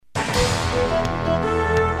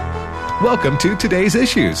Welcome to Today's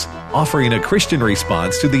Issues, offering a Christian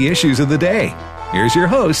response to the issues of the day. Here's your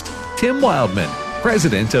host, Tim Wildman,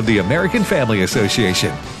 President of the American Family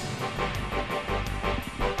Association.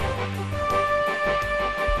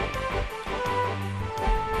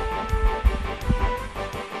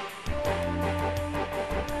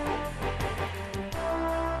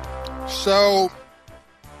 So,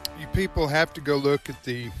 you people have to go look at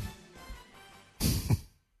the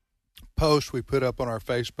post we put up on our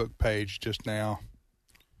Facebook page just now.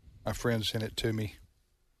 My friend sent it to me.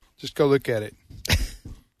 Just go look at it.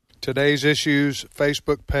 Today's Issues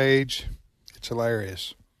Facebook page. It's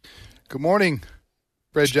hilarious. Good morning,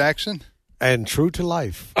 Fred Jackson. And true to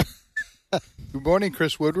life. Good morning,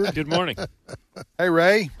 Chris Woodward. Good morning. Hey,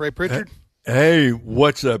 Ray Pritchard. Hey,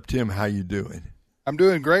 what's up, Tim? How you doing? I'm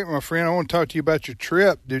doing great, my friend. I want to talk to you about your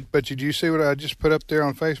trip. But did you see what I just put up there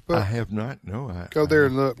on Facebook? I have not. No, Go there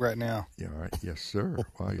and look right now. Yeah, all right. Yes, sir.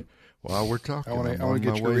 While we're talking, I want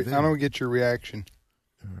to get your reaction.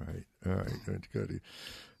 All right. That's good.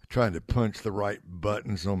 Trying to punch the right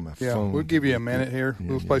buttons on my Yeah, phone. we'll give you a minute here.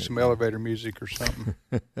 We'll play some elevator music or something.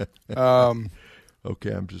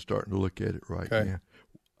 Okay, I'm just starting to look at it right now.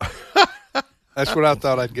 That's what I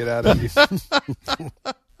thought I'd get out of you.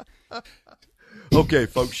 Okay,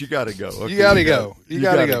 folks, you got to go. Okay, you got to go. You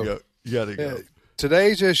got to go. You got to go.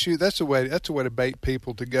 Today's issue. That's a way to bait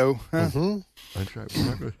people to go. Huh? Mm-hmm. That's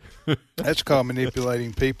right. That's called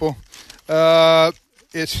manipulating people.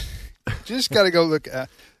 It's just got to go look at.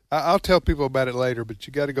 I'll tell people about it later, but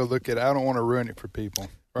you got to go look at it. I don't want to ruin it for people.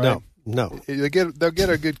 Right? No. They'll get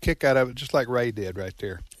a good kick out of it, just like Ray did right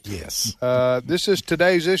there. Yes. This is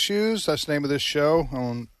Today's Issues. That's the name of this show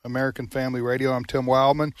on American Family Radio. I'm Tim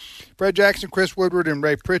Wildman. Fred Jackson, Chris Woodward, and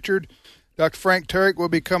Ray Pritchard. Dr. Frank Turek will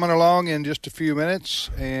be coming along in just a few minutes.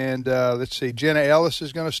 And let's see, Jenna Ellis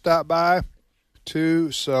is going to stop by,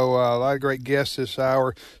 too. So a lot of great guests this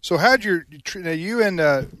hour. So you and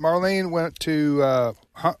Marlene went to,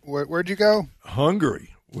 where'd you go?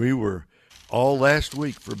 Hungary. We were all last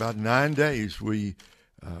week for about 9 days. We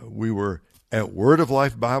were at Word of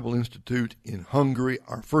Life Bible Institute in Hungary,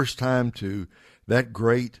 our first time to that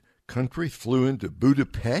great country. Flew into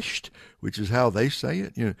Budapest, which is how they say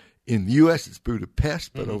it. You know, in the U.S. it's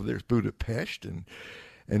Budapest, but over there it's Budapest,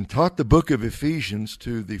 and taught the book of Ephesians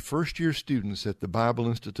to the first-year students at the Bible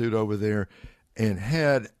Institute over there, and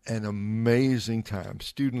had an amazing time.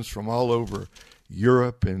 Students from all over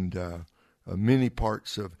Europe and many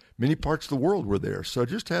parts of the world were there. So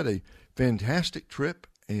just had a fantastic trip.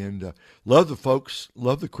 And love the folks,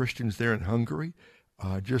 love the Christians there in Hungary,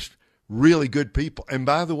 just really good people. And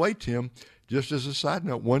by the way, Tim, just as a side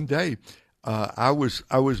note, one day I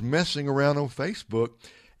was messing around on Facebook,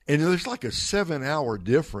 and there's like a 7-hour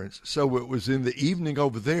difference. So it was in the evening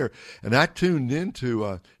over there, and I tuned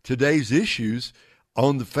into Today's Issues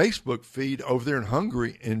on the Facebook feed over there in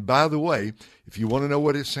Hungary. And by the way, if you want to know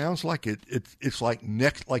what it sounds like, it's like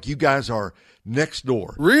you guys are next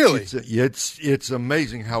door. Really? It's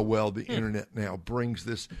amazing how well the internet now brings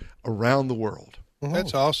this around the world.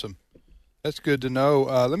 That's awesome. That's good to know.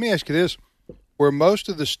 Let me ask you this: were most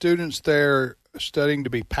of the students there studying to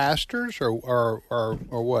be pastors, or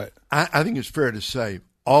what? I think it's fair to say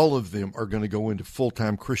all of them are going to go into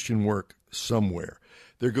full-time Christian work somewhere.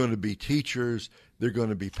 They're going to be teachers. They're going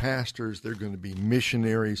to be pastors. They're going to be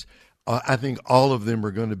missionaries. I think all of them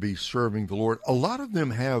are going to be serving the Lord. A lot of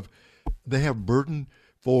them have burden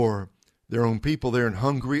for their own people there in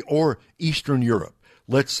Hungary or Eastern Europe.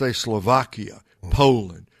 Let's say Slovakia,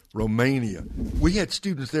 Poland, Romania. We had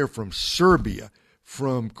students there from Serbia,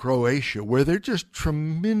 from Croatia, where there are just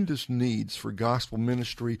tremendous needs for gospel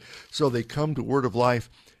ministry. So they come to Word of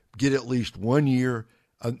Life, get at least 1 year.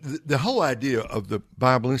 The whole idea of the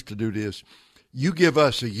Bible Institute is, you give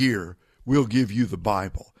us a year, we'll give you the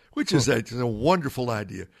Bible, which is a wonderful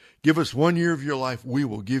idea. Give us 1 year of your life, we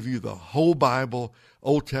will give you the whole Bible,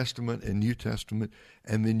 Old Testament and New Testament,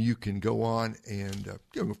 and then you can go on and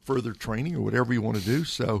further training or whatever you want to do.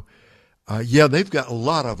 So, they've got a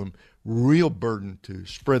lot of them, real burden to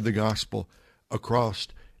spread the gospel across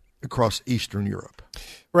Eastern Europe.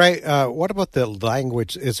 Right. What about the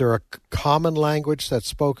language? Is there a common language that's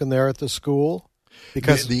spoken there at the school?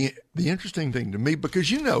 Because the interesting thing to me,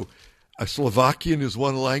 because Slovakian is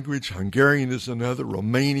one language, Hungarian is another,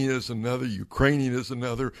 Romanian is another, Ukrainian is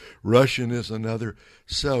another, Russian is another.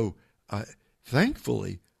 So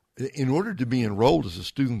thankfully, in order to be enrolled as a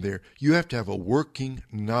student there, you have to have a working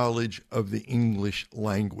knowledge of the English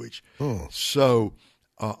language. So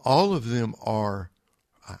all of them are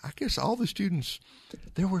I guess all the students,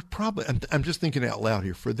 there were probably, I'm just thinking out loud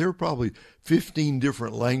here, there were probably 15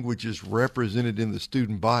 different languages represented in the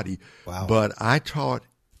student body. Wow. But I taught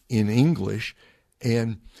in English,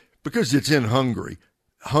 and because it's in Hungary,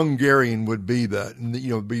 Hungarian would be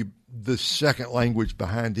the second language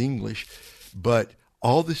behind English, but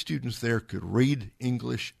all the students there could read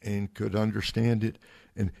English and could understand it.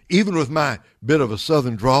 And even with my bit of a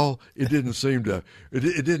Southern drawl, it didn't seem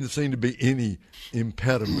to be any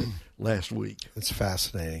impediment last week. It's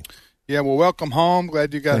fascinating. Yeah, well, welcome home.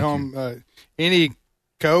 Glad you got home. Any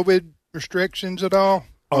COVID restrictions at all?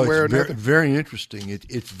 Oh, it's very, very interesting.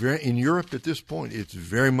 It's very in Europe at this point. It's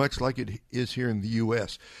very much like it is here in the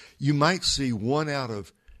U.S. You might see 1 out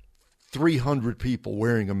of 300 people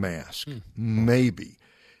wearing a mask, maybe.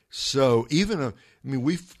 So even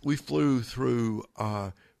we flew through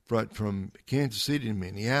from Kansas City to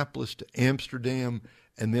Minneapolis to Amsterdam,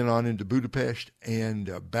 and then on into Budapest and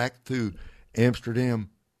back through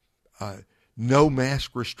Amsterdam. No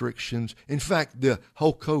mask restrictions. In fact, the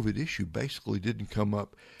whole COVID issue basically didn't come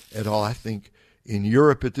up at all. I think in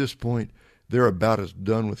Europe at this point, they're about as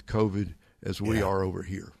done with COVID as we are over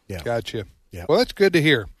here. Yeah. Gotcha. Yeah. Well, that's good to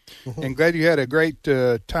hear. And glad you had a great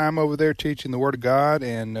time over there teaching the Word of God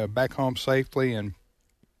and back home safely. And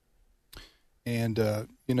who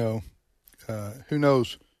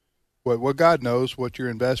knows what God knows what your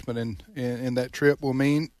investment in that trip will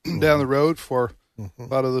mean down the road for a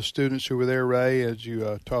lot of the students who were there, Ray, as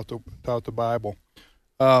you taught the Bible.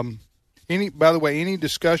 By the way, any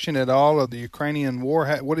discussion at all of the Ukrainian war?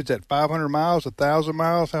 What is that? 500 miles? 1,000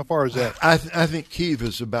 miles? How far is that? I think Kyiv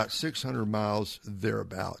is about 600 miles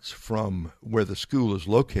thereabouts from where the school is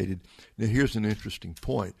located. Now, here's an interesting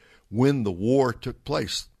point. When the war took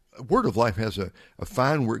place, Word of Life has a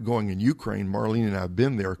fine work going in Ukraine. Marlene and I have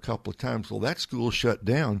been there a couple of times. Well, that school shut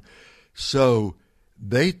down, so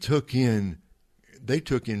they took in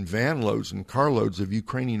van loads and carloads of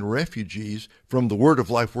Ukrainian refugees from the Word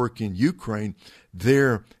of Life work in Ukraine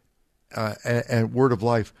there at Word of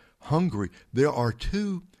Life Hungary. There are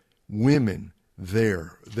 2 women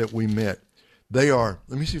there that we met. They are,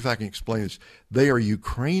 let me see if I can explain this. They are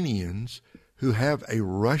Ukrainians who have a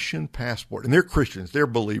Russian passport, and they're Christians, they're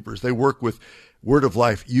believers. They work with Word of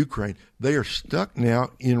Life Ukraine. They are stuck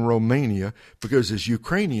now in Romania because as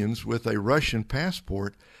Ukrainians with a Russian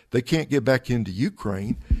passport, they can't get back into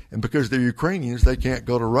Ukraine, and because they're Ukrainians, they can't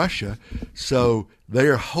go to Russia. So they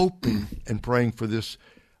are hoping and praying for this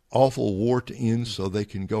awful war to end so they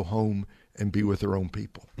can go home and be with their own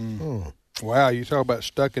people. Wow, you talk about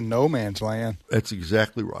stuck in no man's land. That's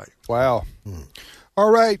exactly right. Wow.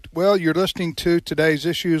 All right. Well, you're listening to Today's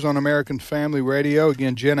Issues on American Family Radio.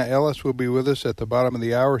 Again, Jenna Ellis will be with us at the bottom of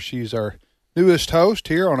the hour. She's our newest host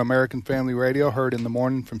here on American Family Radio, heard in the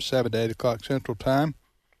morning from 7 to 8 o'clock Central Time.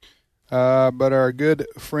 But our good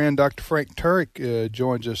friend Dr. Frank Turek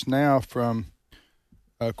joins us now from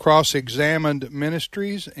Cross-Examined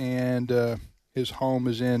Ministries, and his home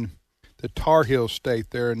is in the Tar Heel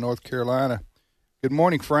State there in North Carolina. Good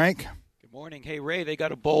morning, Frank. Good morning. Hey, Ray, they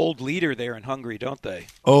got a bold leader there in Hungary, don't they?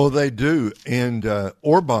 Oh, they do, and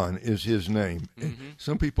Orban is his name. Mm-hmm.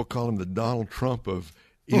 Some people call him the Donald Trump of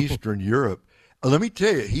Eastern Europe. Let me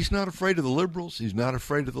tell you, he's not afraid of the liberals. He's not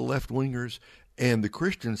afraid of the left-wingers. And the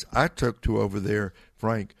Christians I took to over there,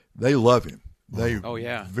 Frank, they love him. They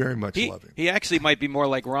very much love him. He actually might be more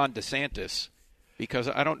like Ron DeSantis, because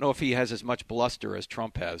I don't know if he has as much bluster as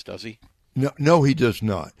Trump has, does he? No, he does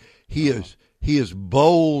not. He is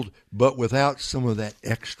bold, but without some of that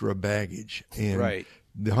extra baggage. And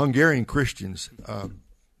the Hungarian Christians,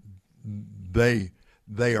 they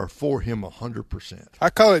are for him 100%. I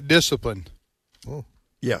call it discipline. Oh.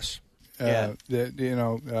 Yes. I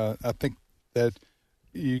think that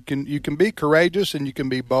you can be courageous and you can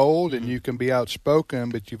be bold and you can be outspoken,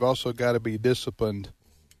 but you've also got to be disciplined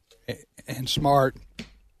and smart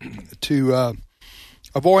to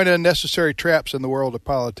avoid unnecessary traps in the world of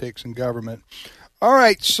politics and government. All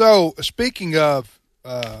right, so speaking of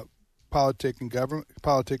politics and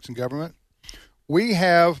government, we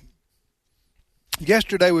have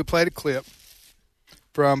yesterday we played a clip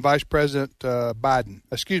from Vice President Biden.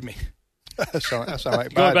 Excuse me. That sound like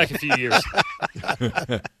Biden. Going back a few years.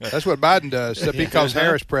 That's what Biden does, except he calls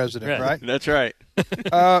Harris president, right? That's right.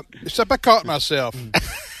 Except I caught myself.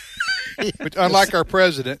 But unlike our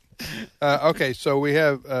president. Okay, so we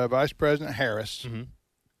have Vice President Harris,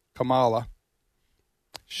 Kamala.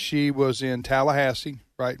 She was in Tallahassee,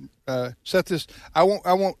 right? Set this. I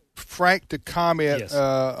want Frank to comment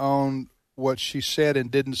on what she said and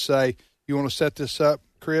didn't say. You want to set this up,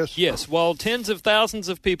 Chris? Yes. While tens of thousands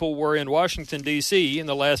of people were in Washington, D.C. in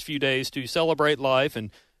the last few days to celebrate life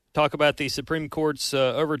and talk about the Supreme Court's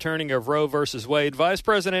overturning of Roe versus Wade, Vice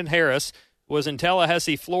President Harris was in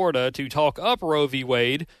Tallahassee, Florida, to talk up Roe v.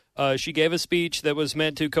 Wade. She gave a speech that was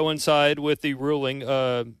meant to coincide with the ruling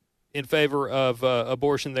in favor of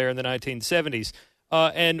abortion there in the 1970s.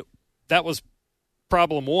 And that was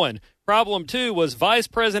problem one. Problem two was Vice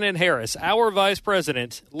President Harris, our vice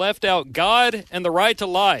president, left out God and the right to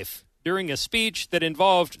life during a speech that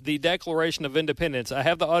involved the Declaration of Independence. I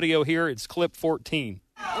have the audio here. It's clip 14.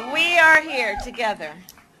 We are here together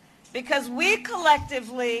because we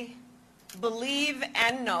collectively believe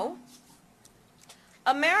and know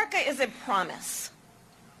America is a promise.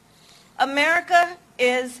 America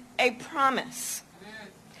is a promise.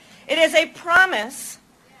 It is a promise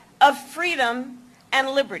of freedom and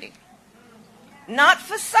liberty. Not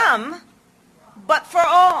for some, but for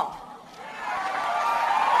all.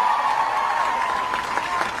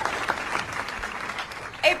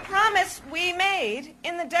 A promise we made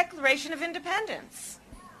in the Declaration of Independence,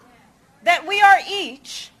 that we are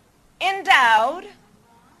each endowed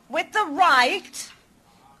with the right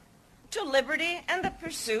to liberty and the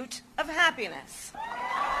pursuit of happiness.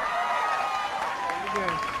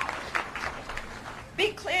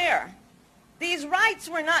 Be clear, these rights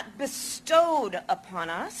were not bestowed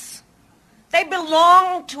upon us. They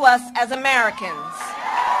belong to us as Americans.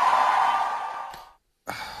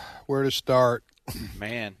 Where to start?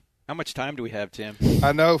 Man, how much time do we have, Tim?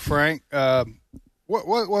 I know, Frank.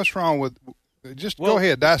 What's wrong with? Go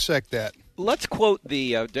ahead, dissect that. Let's quote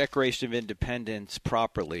the Declaration of Independence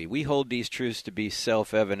properly. We hold these truths to be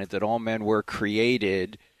self-evident, that all men were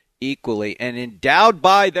created equally and endowed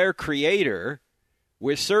by their Creator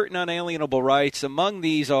with certain unalienable rights. Among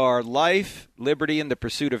these are life, liberty, and the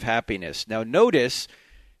pursuit of happiness. Now, notice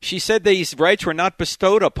she said these rights were not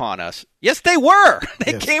bestowed upon us. Yes, they were.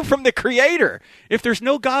 They came from the Creator. If there's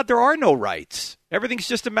no God, there are no rights. Everything's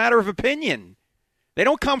just a matter of opinion. They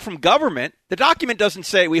don't come from government. The document doesn't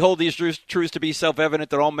say we hold these truths to be self-evident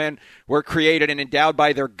that all men were created and endowed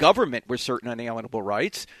by their government with certain unalienable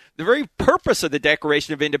rights. The very purpose of the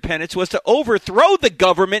Declaration of Independence was to overthrow the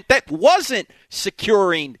government that wasn't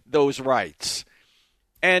securing those rights.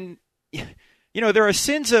 And, you know, there are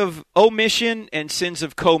sins of omission and sins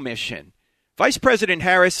of commission. Vice President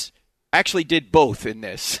Harris actually did both in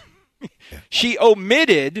this. She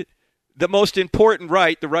omitted the most important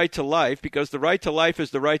right, the right to life, because the right to life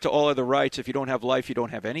is the right to all other rights. If you don't have life, you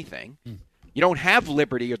don't have anything. You don't have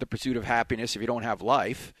liberty or the pursuit of happiness if you don't have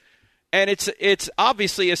life. And it's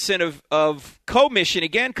obviously a sin of commission,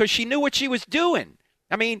 again, because she knew what she was doing.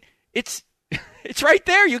 I mean, it's right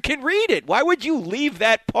there. You can read it. Why would you leave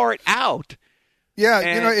that part out? Yeah,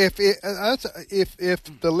 if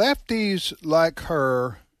the lefties like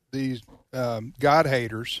her, these God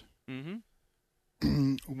haters,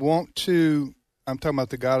 want to, I'm talking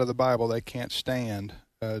about the God of the Bible, they can't stand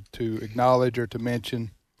to acknowledge or to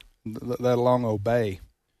mention, let alone obey.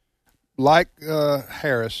 Like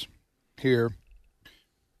Harris here,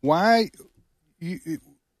 why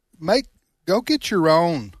go get your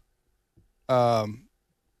own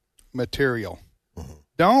material.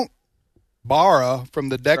 Don't borrow from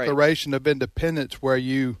the Declaration of Independence where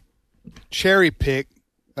you cherry pick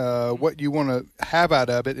what you want to have out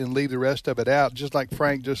of it and leave the rest of it out, just like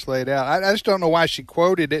Frank just laid out. I just don't know why she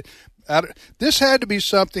quoted it. This had to be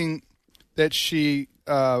something that she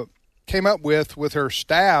came up with her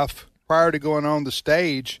staff prior to going on the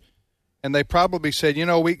stage, and they probably said,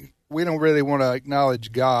 we don't really want to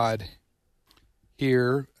acknowledge God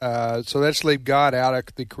here, so let's leave God out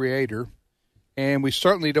of the Creator, and we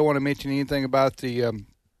certainly don't want to mention anything about the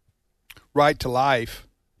right to life,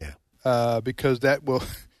 because that will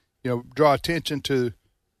draw attention to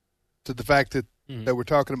the fact that we're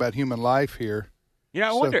talking about human life here.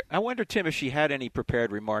 I wonder, Tim, if she had any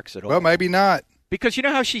prepared remarks at all. Well, maybe not. Because you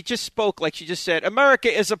know how she just spoke, like she just said,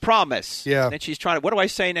 America is a promise. Yeah. And then she's trying to, what do I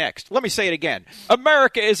say next? Let me say it again.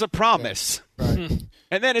 America is a promise. Yeah. Right.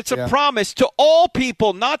 And then it's a promise to all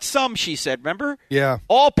people, not some, she said, remember? Yeah.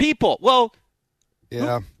 All people. Well,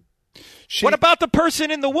 yeah. What about the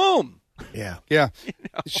person in the womb? Yeah. Yeah.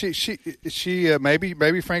 She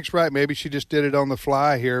maybe Frank's right. Maybe she just did it on the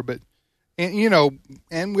fly here, but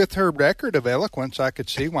and with her record of eloquence, I could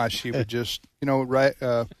see why she would just,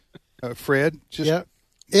 Fred, just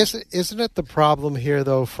Isn't it the problem here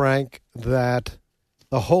though, Frank, that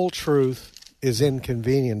the whole truth is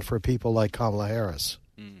inconvenient for people like Kamala Harris?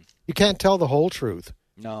 You can't tell the whole truth.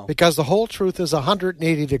 No. Because the whole truth is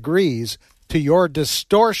 180 degrees to your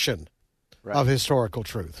distortion of historical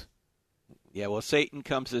truth. Yeah, well, Satan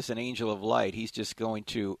comes as an angel of light. He's just going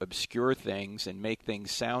to obscure things and make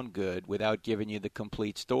things sound good without giving you the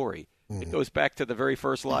complete story. It goes back to the very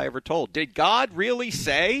first lie ever told. Did God really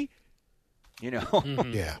say?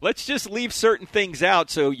 Yeah. Let's just leave certain things out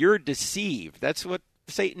so you're deceived. That's what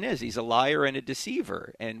Satan is. He's a liar and a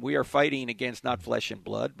deceiver. And we are fighting against not flesh and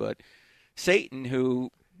blood, but Satan,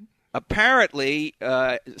 who apparently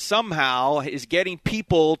somehow is getting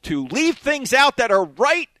people to leave things out that are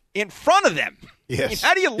right in front of them. Yes. I mean,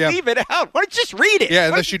 how do you leave it out? Why don't you just read it? Yeah,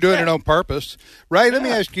 unless you're doing it on purpose. Ray, let me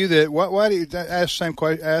ask you that. Why do you ask the same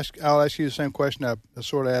question? I'll ask you the same question I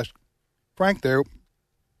sort of asked Frank there.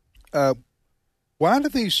 Why do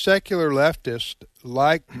these secular leftists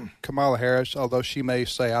like Kamala Harris, although she may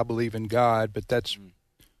say, I believe in God, but that's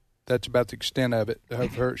about the extent of it.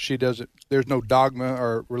 She doesn't. There's no dogma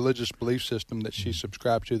or religious belief system that she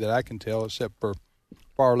subscribes to that I can tell, except for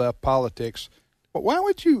far left politics. But why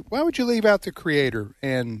would you leave out the Creator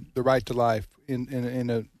and the right to life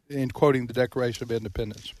in quoting the Declaration of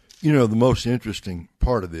Independence? You know, the most interesting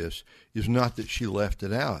part of this is not that she left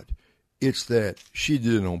it out. It's that she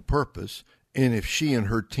did it on purpose, and if she and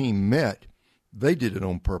her team met, they did it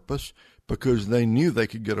on purpose because they knew they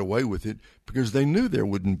could get away with it, because they knew there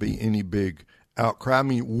wouldn't be any big outcry. I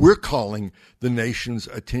mean, we're calling the nation's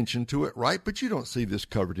attention to it, right? But you don't see this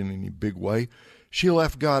covered in any big way. She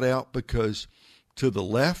left God out because to the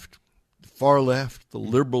left, the far left, the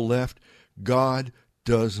liberal left, God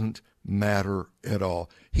doesn't matter at all.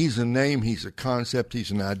 He's a name, he's a concept,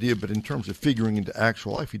 he's an idea, but in terms of figuring into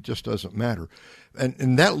actual life, he just doesn't matter.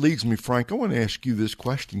 And that leads me, Frank, I want to ask you this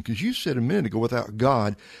question, because you said a minute ago, without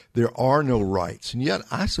God, there are no rights. And yet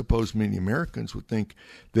I suppose many Americans would think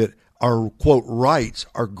that our, quote, rights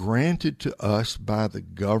are granted to us by the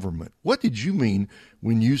government. What did you mean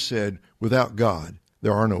when you said, without God,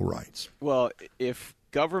 there are no rights? Well, if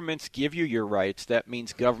governments give you your rights, that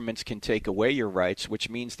means governments can take away your rights, which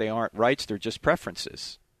means they aren't rights, they're just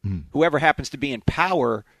preferences. Whoever happens to be in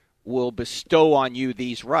power will bestow on you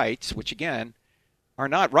these rights, which, again, are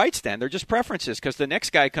not rights then. They're just preferences, because the next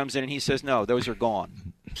guy comes in and he says, no, those are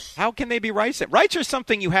gone. How can they be rights then? Rights are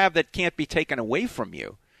something you have that can't be taken away from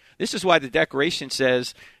you. This is why the Declaration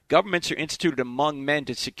says governments are instituted among men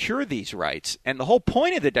to secure these rights. And the whole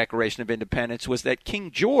point of the Declaration of Independence was that King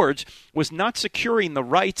George was not securing the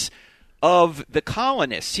rights of the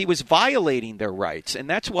colonists. He was violating their rights. And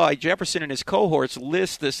that's why Jefferson and his cohorts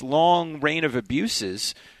list this long reign of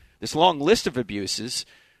abuses, this long list of abuses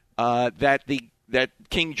that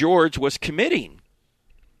King George was committing.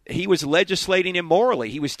 He was legislating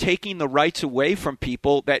immorally. He was taking the rights away from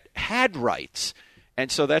people that had rights.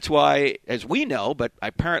 And so that's why, as we know, but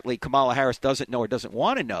apparently Kamala Harris doesn't know or doesn't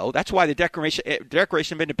want to know, that's why the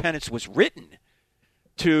Declaration of Independence was written,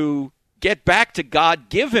 to get back to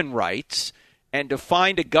God-given rights and to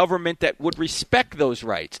find a government that would respect those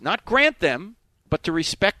rights. Not grant them, but to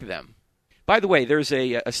respect them. By the way, there's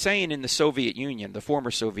a saying in the Soviet Union, the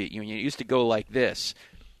former Soviet Union. It used to go like this: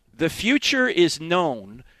 the future is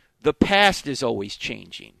known, the past is always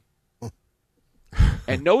changing.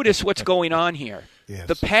 And notice what's going on here. Yes.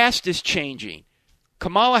 The past is changing.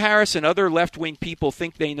 Kamala Harris and other left-wing people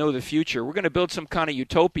think they know the future. We're going to build some kind of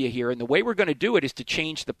utopia here, and the way we're going to do it is to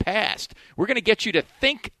change the past. We're going to get you to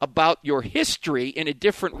think about your history in a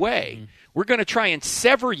different way. We're going to try and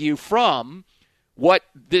sever you from what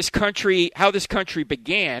this country, how this country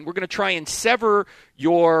began. We're going to try and sever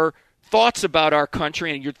your thoughts about our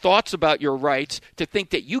country and your thoughts about your rights to think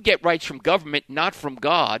that you get rights from government, not from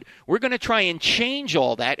God. We're going to try and change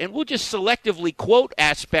all that, and we'll just selectively quote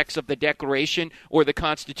aspects of the Declaration or the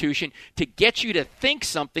Constitution to get you to think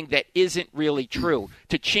something that isn't really true,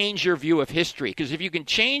 to change your view of history. Because if you can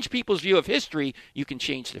change people's view of history, you can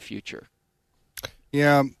change the future.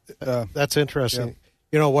 Yeah. That's interesting. Yeah.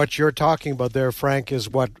 You know, what you're talking about there, Frank, is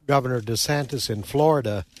what Governor DeSantis in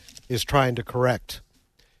Florida is trying to correct.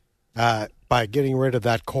 By getting rid of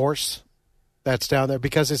that course that's down there,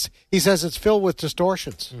 because he says it's filled with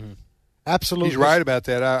distortions. Mm-hmm. Absolutely, he's right about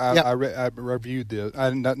that. I reviewed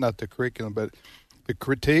not the curriculum, but the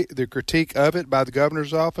critique of it by the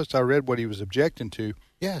governor's office. I read what he was objecting to.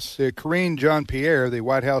 Yes, Karine Jean-Pierre, the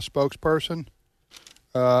White House spokesperson,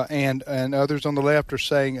 and others on the left are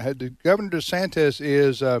saying Governor DeSantis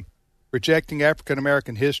is rejecting African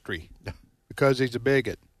American history because he's a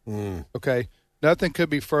bigot. Okay. Nothing could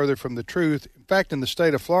be further from the truth. In fact, in the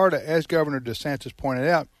state of Florida, as Governor DeSantis pointed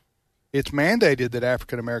out, it's mandated that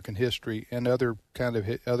African-American history and other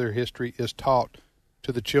history is taught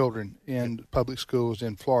to the children in public schools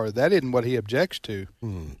in Florida. That isn't what he objects to.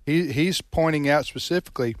 He's pointing out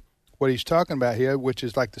specifically what he's talking about here, which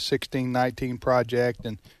is like the 1619 Project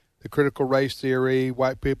and the critical race theory,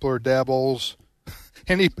 white people are devils,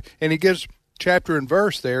 and he gives chapter and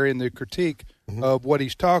verse there in the critique of what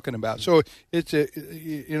he's talking about. So it's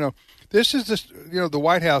this is the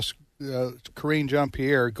White House, Karine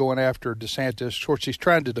Jean-Pierre going after DeSantis. Of course, she's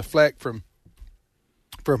trying to deflect from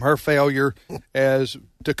her failure as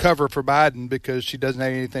to cover for Biden because she doesn't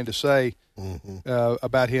have anything to say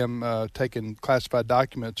about him taking classified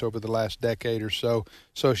documents over the last decade or so.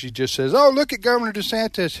 So she just says, "Oh, look at Governor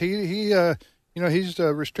DeSantis. He's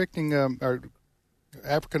restricting our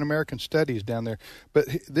African American studies down there." But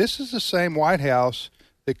this is the same White House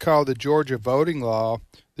that called the Georgia voting law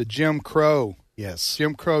the Jim Crow. Yes.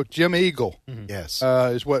 Jim Crow, Jim Eagle. Yes.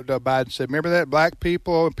 Is what Biden said. Remember that? Black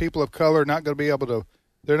people and people of color are not going to be able to.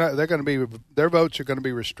 Their votes are going to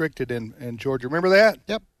be restricted in Georgia. Remember that?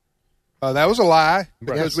 Yep. That was a lie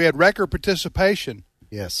because Yes. we had record participation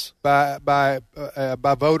Yes. by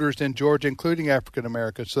voters in Georgia, including African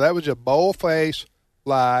Americans. So that was a bold-faced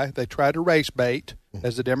lie. They tried to race bait,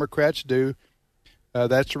 as the Democrats do.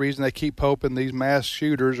 That's the reason they keep hoping these mass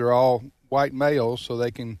shooters are all white males, so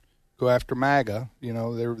they can go after MAGA. You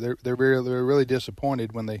know, they're really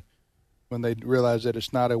disappointed when they realize that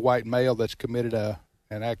it's not a white male that's committed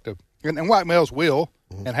an act of, and white males will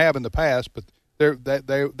and have in the past, but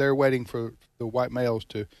they're waiting for the white males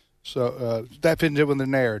to. So that fits in with the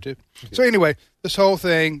narrative. So anyway, this whole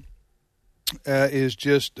thing is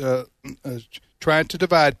just trying to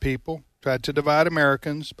divide people, trying to divide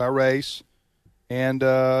Americans by race, and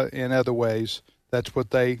in other ways. That's what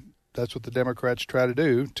the Democrats try to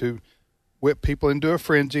do, to whip people into a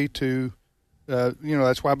frenzy. To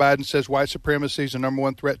that's why Biden says white supremacy is the number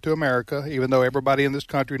one threat to America, even though everybody in this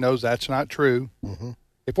country knows that's not true. Mm-hmm.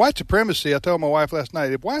 If white supremacy, I told my wife last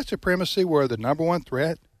night, if white supremacy were the number one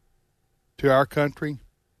threat to our country,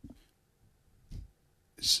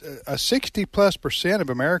 60+% of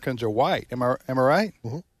Americans are white. Am I right?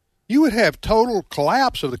 Mm-hmm. You would have total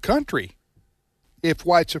collapse of the country if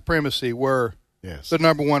white supremacy were the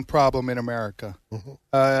number one problem in America.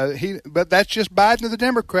 Mm-hmm. But that's just Biden and the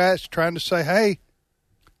Democrats trying to say, hey,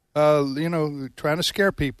 trying to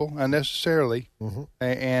scare people unnecessarily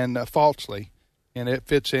and falsely. And it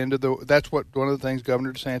fits into that's what one of the things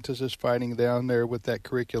Governor DeSantis is fighting down there with that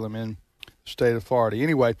curriculum in the state of Florida.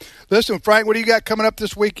 Anyway, listen, Frank, what do you got coming up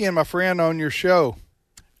this weekend, my friend, on your show?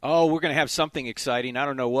 Oh, we're going to have something exciting. I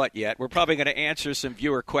don't know what yet. We're probably going to answer some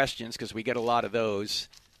viewer questions because we get a lot of those.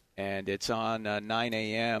 And it's on 9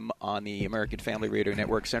 a.m. on the American Family Radio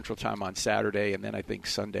Network Central Time on Saturday, and then I think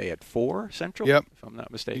Sunday at 4 Central, if I'm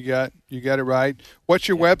not mistaken. You got it right. What's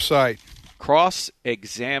your website?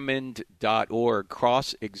 Crossexamined.org.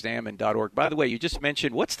 Crossexamined.org. By the way, you just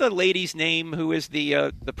mentioned, what's the lady's name who is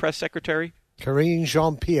the press secretary? Karine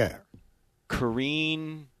Jean-Pierre.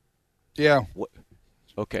 Karine. Yeah.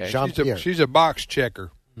 Okay. Jean-Pierre. She's a box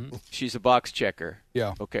checker. She's a box checker.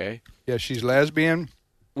 Yeah. Okay. Yeah, she's lesbian.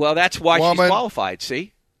 Well, that's why she's qualified,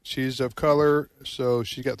 see? She's of color, so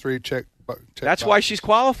she got 3 check That's why she's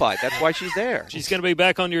qualified. That's why she's there. She's going to be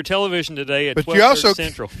back on your television today at 12:30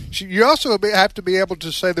 Central. You also have to be able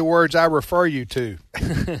to say the words "I refer you to."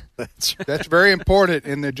 That's very important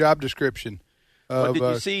in the job description. Did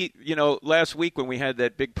you see, last week when we had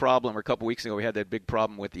that big problem, or a couple weeks ago, we had that big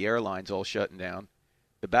problem with the airlines all shutting down.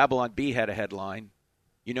 The Babylon Bee had a headline.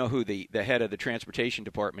 You know who the head of the transportation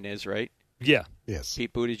department is, right? Yeah. Yes.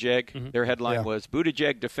 Pete Buttigieg. Mm-hmm. Their headline was,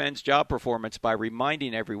 Buttigieg defends job performance by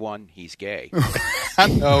reminding everyone he's gay. I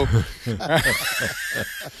know.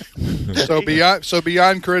 So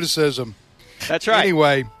beyond criticism. That's right.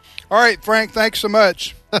 Anyway. All right, Frank, thanks so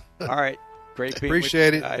much. All right. Great being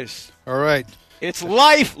Appreciate with you it. guys. All right. It's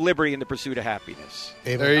life, liberty, and the pursuit of happiness.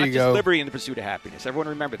 There you Not go. Just liberty and the pursuit of happiness. Everyone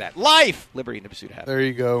remember that. Life, liberty, and the pursuit of happiness. There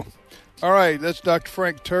you go. All right, that's Dr.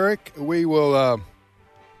 Frank Turek. We will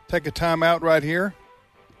take a time out right here,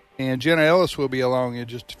 and Jenna Ellis will be along in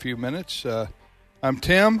just a few minutes. I'm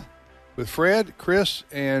Tim with Fred, Chris,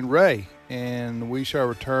 and Ray, and we shall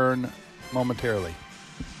return momentarily.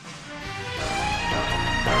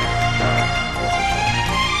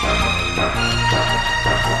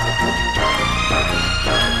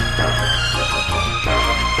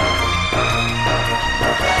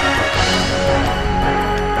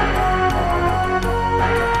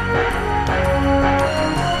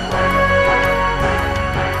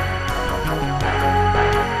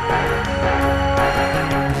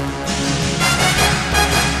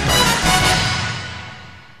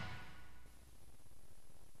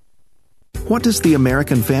 What does the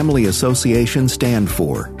American Family Association stand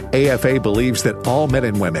for? AFA believes that all men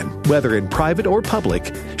and women, whether in private or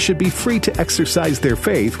public, should be free to exercise their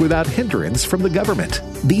faith without hindrance from the government.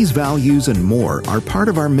 These values and more are part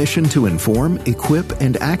of our mission to inform, equip,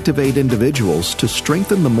 and activate individuals to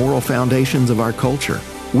strengthen the moral foundations of our culture.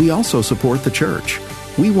 We also support the church.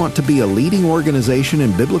 We want to be a leading organization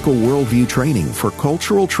in biblical worldview training for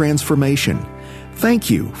cultural transformation. Thank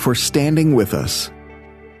you for standing with us.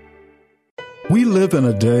 We live in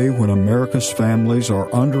a day when America's families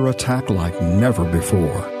are under attack like never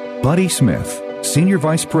before. Buddy Smith, Senior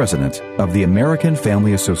Vice President of the American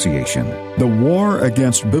Family Association. The war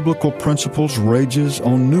against biblical principles rages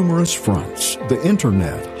on numerous fronts. The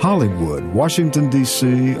Internet, Hollywood, Washington,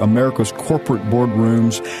 D.C., America's corporate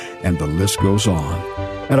boardrooms, and the list goes on.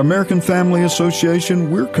 At American Family Association,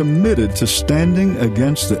 we're committed to standing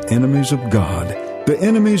against the enemies of God, the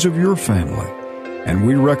enemies of your family. And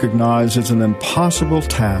we recognize it's an impossible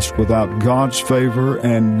task without God's favor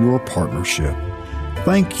and your partnership.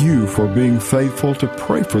 Thank you for being faithful to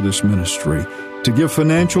pray for this ministry, to give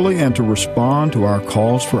financially, and to respond to our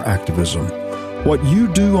calls for activism. What you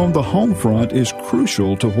do on the home front is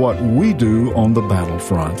crucial to what we do on the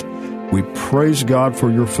battlefront. We praise God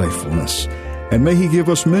for your faithfulness, and may He give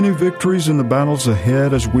us many victories in the battles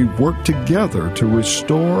ahead as we work together to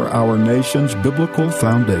restore our nation's biblical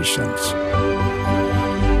foundations.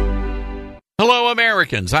 Hello,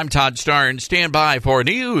 Americans. I'm Todd Starnes. Stand by for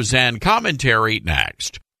news and commentary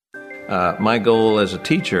next. My goal as a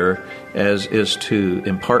teacher is to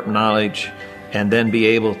impart knowledge and then be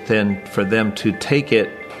able then for them to take it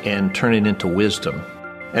and turn it into wisdom.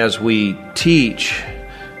 As we teach,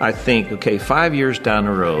 I think, okay, 5 years down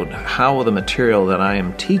the road, how will the material that I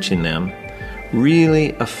am teaching them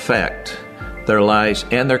really affect their lives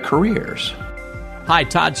and their careers? Hi,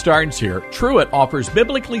 Todd Starnes here. Truett offers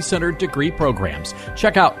biblically centered degree programs.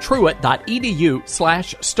 Check out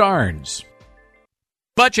truett.edu/Starnes.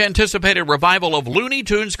 Much anticipated revival of Looney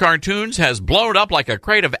Tunes cartoons has blown up like a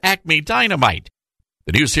crate of Acme Dynamite.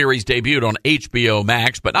 The new series debuted on HBO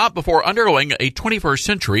Max, but not before undergoing a 21st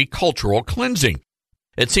century cultural cleansing.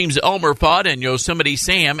 It seems Elmer Fudd and Yosemite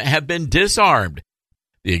Sam have been disarmed.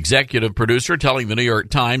 The executive producer telling the New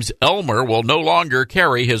York Times Elmer will no longer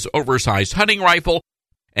carry his oversized hunting rifle,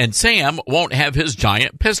 and Sam won't have his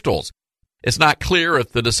giant pistols. It's not clear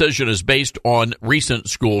if the decision is based on recent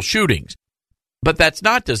school shootings. But that's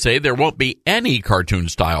not to say there won't be any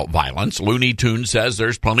cartoon-style violence. Looney Tunes says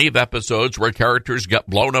there's plenty of episodes where characters get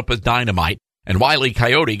blown up with dynamite and Wile E.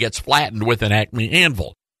 Coyote gets flattened with an Acme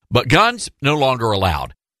anvil. But guns, no longer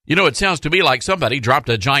allowed. You know, it sounds to me like somebody dropped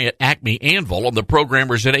a giant Acme anvil on the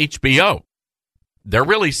programmers at HBO. They're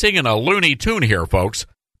really singing a Looney Tune here, folks.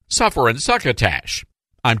 Suffer and succotash.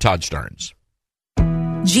 I'm Todd Starnes.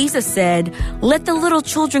 Jesus said, "Let the little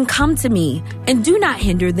children come to me, and do not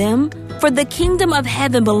hinder them, for the kingdom of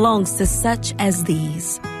heaven belongs to such as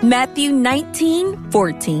these." Matthew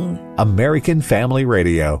 19:14. American Family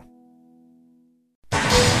Radio.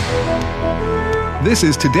 This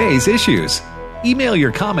is Today's Issues. Email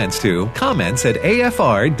your comments to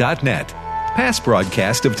comments@afr.net. Past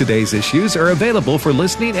broadcasts of Today's Issues are available for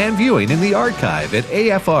listening and viewing in the archive at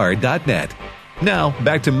afr.net. Now,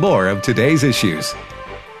 back to more of Today's Issues.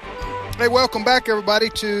 Hey, welcome back, everybody,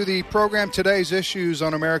 to the program Today's Issues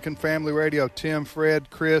on American Family Radio. Tim, Fred,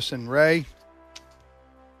 Chris, and Ray.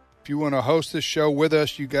 If you want to host this show with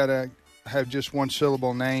us, you got to have just one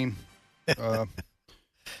syllable name.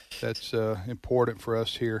 That's important for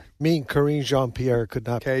us here. Me and Corinne Jean-Pierre could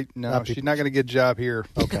not. Kate, no, she's not going to get a job here.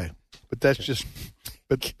 Okay, but that's just.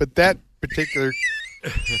 But that particular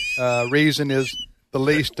reason is the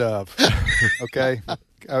least of. Okay,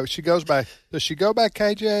 she goes by. Does she go by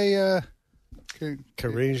KJ?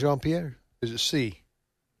 Corinne Jean-Pierre. Is it C?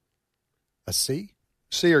 A C?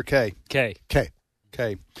 C or K? K. K.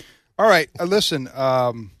 K. All right. Listen.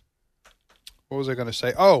 What was I going to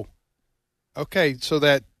say? Oh, okay. So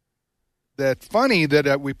that funny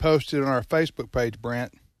that we posted on our Facebook page,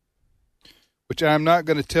 Brent, which I'm not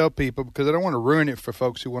going to tell people because I don't want to ruin it for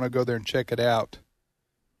folks who want to go there and check it out.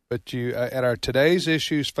 But you at our Today's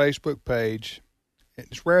Issues Facebook page,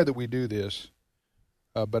 it's rare that we do this,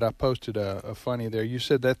 but I posted a funny there. You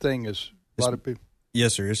said that thing is a lot of people.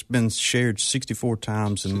 Yes, sir. It's been shared 64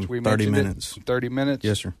 times in 30 minutes. 30 minutes?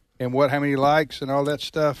 Yes, sir. And how many likes and all that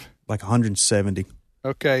stuff? Like 170.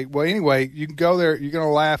 Okay. Well, anyway, you can go there. You're going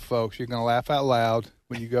to laugh, folks. You're going to laugh out loud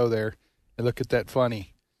when you go there and look at that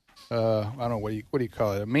funny. I don't know. What do you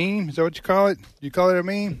call it? A meme? Is that what you call it? You call it a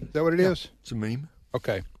meme? Is that what it is? It's a meme.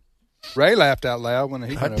 Okay. Ray laughed out loud when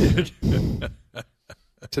he went over there.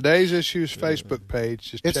 Today's Issues Facebook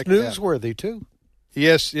page. Just it's check it out. newsworthy, too.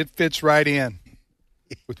 Yes, it fits right in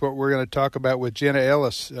with what we're going to talk about with Jenna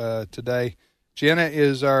Ellis today. Jenna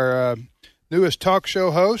is our newest talk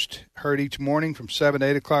show host, heard each morning from 7 to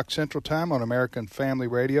 8 o'clock Central Time on American Family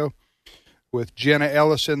Radio with Jenna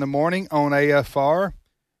Ellis in the morning on AFR.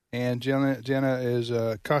 And Jenna is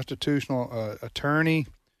a constitutional attorney.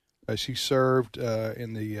 She served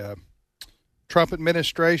in the Trump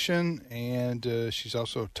administration, and she's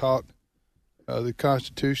also taught the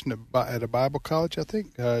Constitution at a Bible college, I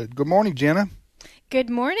think. Good morning, Jenna. Good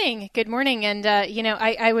morning. Good morning. And,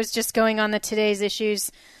 I was just going on the Today's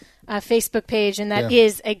Issues Facebook page, and that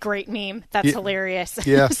is a great meme. That's hilarious.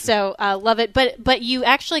 Yeah. So love it. But you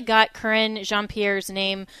actually got Karine Jean-Pierre's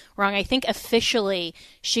name wrong. I think officially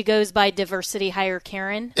she goes by Diversity Hire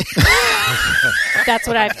Karen. That's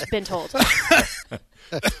what I've been told.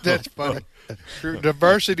 That's funny.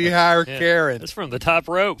 Diversity Hire Karen. That's from the top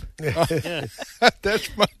rope. Yeah. That's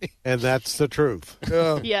funny. And that's the truth.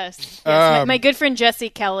 Yes. My good friend Jesse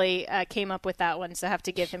Kelly came up with that one, so I have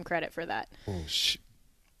to give him credit for that.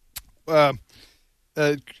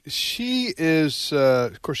 She is,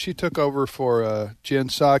 of course, she took over for Jen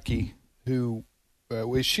Psaki, who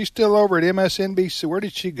is she still over at MSNBC? Where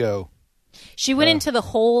did she go? She went into the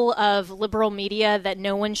whole of liberal media that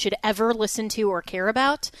no one should ever listen to or care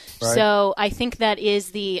about. Right. So I think that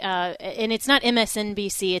is the, and it's not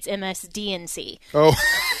MSNBC, it's MSDNC. Oh,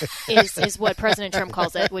 is what President Trump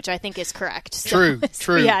calls it, which I think is correct. So,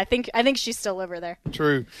 True. Yeah, I think she's still over there.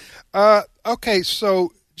 True. Okay,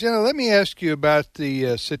 so Jenna, let me ask you about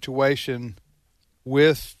the situation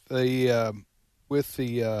with the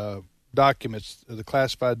documents, the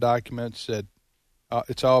classified documents that.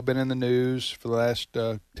 It's all been in the news for the last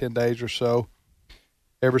 10 days or so,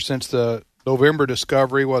 ever since the November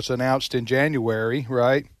discovery was announced in January,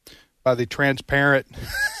 right, by the transparent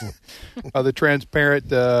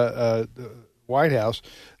White House.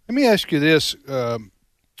 Let me ask you this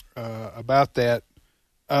about that.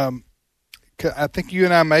 I think you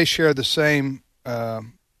and I may share the same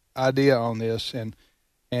idea on this,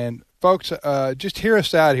 and folks, just hear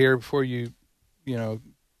us out here before you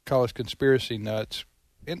call us conspiracy nuts,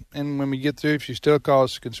 and when we get through, if you still call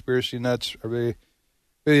us conspiracy nuts, I really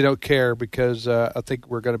don't care, because I think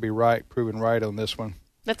we're going to be proven right on this one.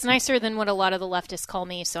 That's nicer than what a lot of the leftists call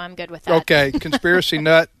me, so I'm good with that. Okay, conspiracy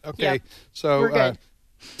nut. Okay, yep. So we're good.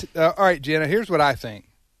 All right, Jenna, here's what I think,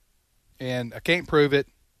 and I can't prove it,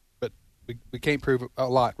 but we can't prove a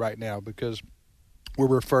lot right now because we're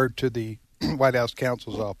referred to the White House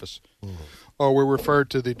counsel's office, or we're referred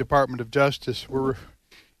to the Department of Justice.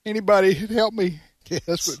 Anybody help me? Yes.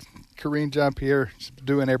 That's what Karine Jean-Pierre is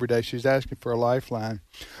doing every day. She's asking for a lifeline.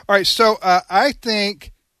 All right, so I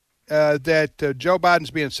think that Joe Biden's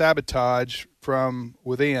being sabotaged from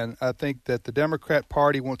within. I think that the Democrat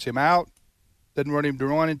Party wants him out, doesn't want him to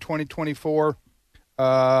run in 2024.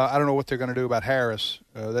 I don't know what they're going to do about Harris.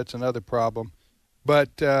 That's another problem.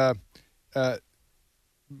 But the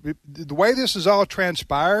way this is all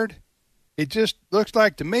transpired, it just looks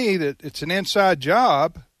like to me that it's an inside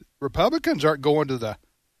job. Republicans aren't going to the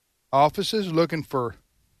offices looking for,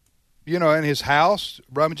 in his house,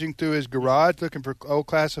 rummaging through his garage, looking for old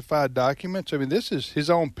classified documents. I mean, this is his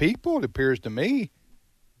own people, it appears to me,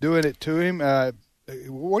 doing it to him.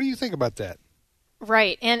 What do you think about that?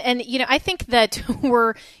 Right. And I think that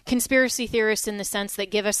we're conspiracy theorists in the sense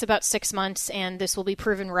that give us about 6 months and this will be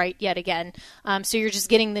proven right yet again. So you're just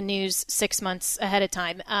getting the news 6 months ahead of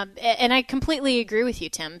time. And I completely agree with you,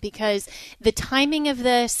 Tim, because the timing of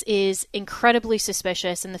this is incredibly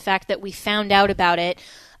suspicious, and the fact that we found out about it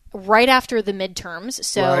right after the midterms.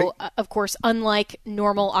 So, right. Of course, unlike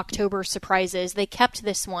normal October surprises, they kept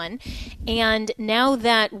this one. And now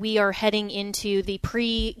that we are heading into the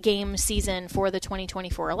pre-game season for the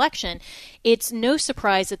 2024 election, it's no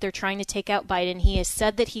surprise that they're trying to take out Biden. He has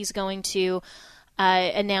said that he's going to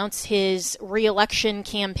announce his re-election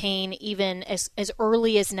campaign even as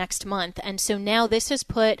early as next month. And so now this has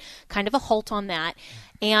put kind of a halt on that.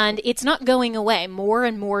 And it's not going away. More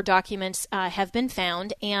and more documents have been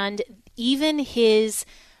found, and even his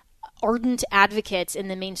ardent advocates in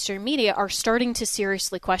the mainstream media are starting to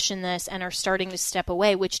seriously question this and are starting to step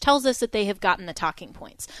away, which tells us that they have gotten the talking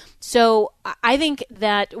points. So I think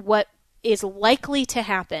that what is likely to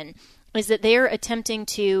happen is that they are attempting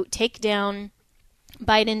to take down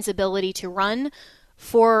Biden's ability to run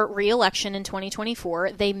for re-election in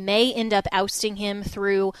 2024. They may end up ousting him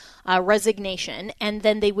through resignation, and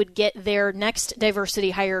then they would get their next diversity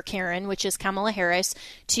hire, Karen, which is Kamala Harris,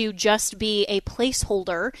 to just be a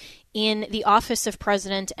placeholder in the office of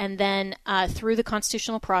president, and then through the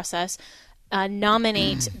constitutional process,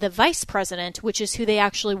 nominate the vice president, which is who they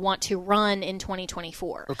actually want to run in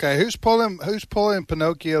 2024. Okay, who's pulling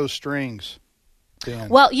Pinocchio's strings? Dan?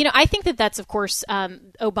 Well, I think that's, of course,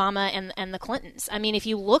 Obama and the Clintons. I mean, if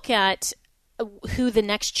you look at who the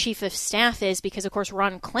next chief of staff is, because, of course,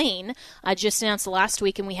 Ron Klain just announced last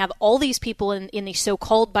week, and we have all these people in the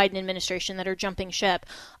so-called Biden administration that are jumping ship.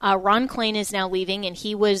 Ron Klain is now leaving, and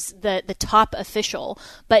he was the top official.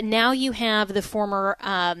 But now you have the former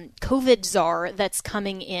COVID czar that's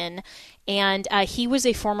coming in, and he was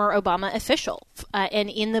a former Obama official and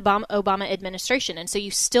in the Obama administration. And so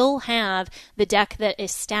you still have the deck that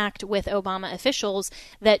is stacked with Obama officials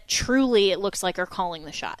that truly, it looks like, are calling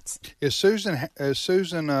the shots. Is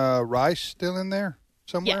Susan Rice still in there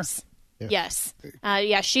somewhere? Yes. Yeah. Yes.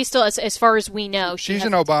 Yeah, she's still, as far as we know. She's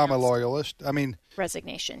an Obama loyalist. I mean,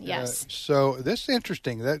 resignation, yes. So this is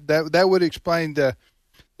interesting. That would explain the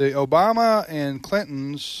Obama and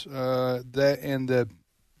Clintons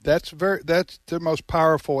that's the most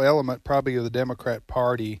powerful element probably of the Democrat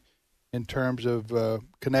Party in terms of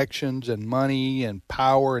connections and money and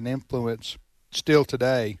power and influence still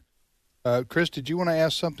today. Chris, did you want to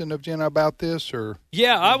ask something of Jenna about this? Or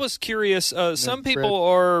yeah, I was curious. Some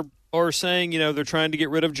people are saying, they're trying to get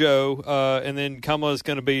rid of Joe, and then Kamala is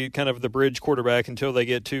going to be kind of the bridge quarterback until they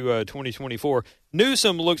get to 2024.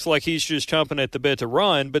 Newsom looks like he's just chomping at the bit to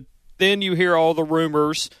run, but then you hear all the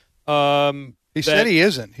rumors. He said he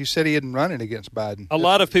isn't. He said he isn't running against Biden. A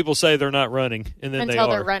lot of people say they're not running, and then until they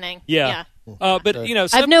are. They're running. Yeah. But I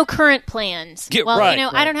have no current plans. Right.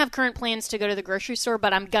 I don't have current plans to go to the grocery store,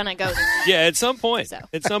 but I'm gonna go there. Yeah, at some point. So.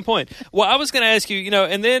 At some point. Well, I was going to ask you,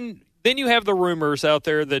 and then you have the rumors out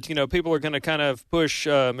there that people are going to kind of push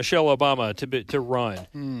Michelle Obama to run,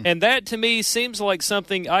 and that to me seems like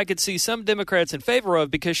something I could see some Democrats in favor of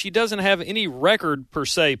because she doesn't have any record per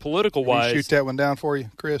se political wise. Shoot that one down for you,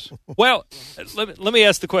 Chris. Well, let me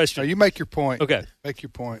ask the question. No, you make your point. Okay, make your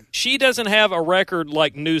point. She doesn't have a record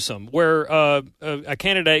like Newsom, where a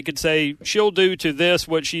candidate could say she'll do to this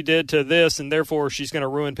what she did to this, and therefore she's going to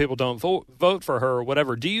ruin people don't vote for her or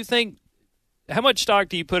whatever. Do you think? How much stock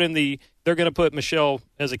do you put in they're going to put Michelle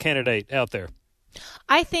as a candidate out there?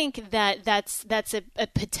 I think that's a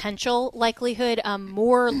potential likelihood.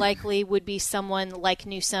 More likely would be someone like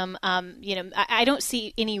Newsom. I don't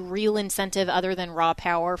see any real incentive other than raw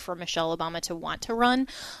power for Michelle Obama to want to run.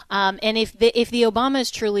 And if the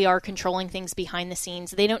Obamas truly are controlling things behind the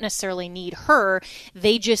scenes, they don't necessarily need her.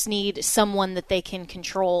 They just need someone that they can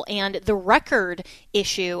control. And the record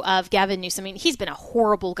issue of Gavin Newsom, he's been a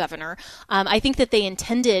horrible governor. I think that they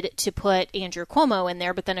intended to put Andrew Cuomo in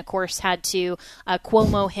there, but then, of course, had to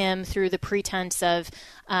Cuomo him through the pretense of,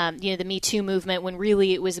 the Me Too movement, when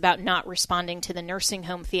really it was about not responding to the nursing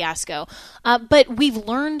home fiasco. But we've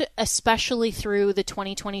learned, especially through the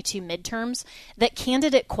 2022 midterms, that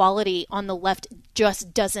candidate quality on the left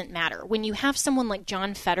just doesn't matter. When you have someone like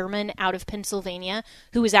John Fetterman out of Pennsylvania,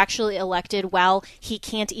 who was actually elected while he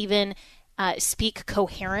can't even speak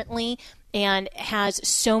coherently and has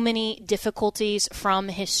so many difficulties from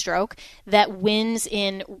his stroke, that wins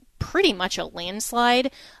in pretty much a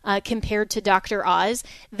landslide compared to Dr. Oz,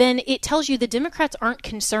 then it tells you the Democrats aren't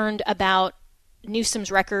concerned about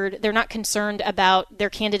Newsom's record. They're not concerned about their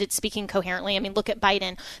candidates speaking coherently. Look at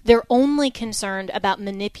Biden. They're only concerned about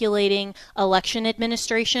manipulating election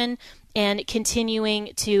administration and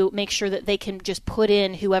continuing to make sure that they can just put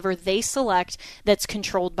in whoever they select that's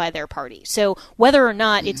controlled by their party. So whether or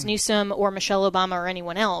not it's Newsom or Michelle Obama or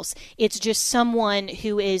anyone else, it's just someone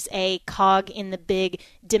who is a cog in the big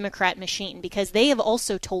Democrat machine, because they have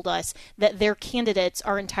also told us that their candidates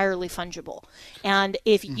are entirely fungible. And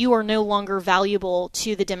if you are no longer valuable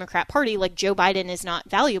to the Democrat Party, like Joe Biden is not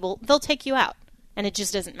valuable, they'll take you out. And it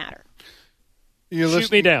just doesn't matter.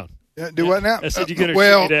 Shoot me down. Do what now? I said you're going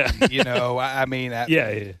to shoot me down.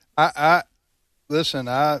 Yeah. Listen,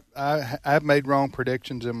 I've made wrong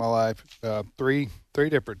predictions in my life three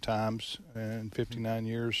different times in 59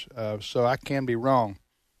 years, so I can be wrong.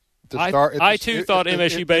 I too thought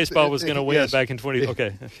MSU baseball was going to win back in 20.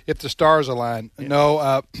 Okay, if the stars align. Yeah.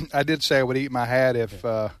 No, I did say I would eat my hat if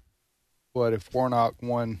Warnock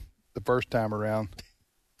won the first time around.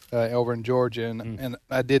 Over in Georgia, and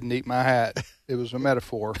I didn't eat my hat. It was a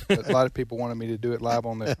metaphor, but a lot of people wanted me to do it live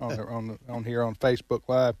on here on Facebook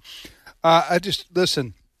Live.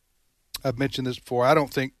 Listen. I've mentioned this before. I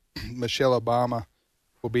don't think Michelle Obama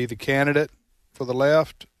will be the candidate for the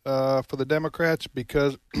left for the Democrats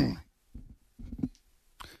because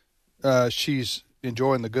she's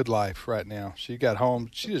enjoying the good life right now. She got home.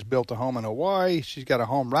 She just built a home in Hawaii. She's got a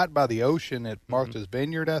home right by the ocean at Martha's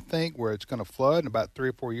Vineyard, I think, where it's going to flood in about 3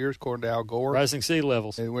 or 4 years, according to Al Gore. Rising sea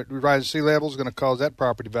levels. Rising sea levels is going to cause that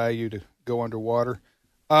property value to go underwater.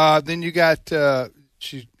 Then you got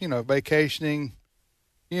she's vacationing,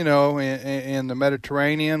 in the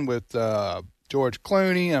Mediterranean with George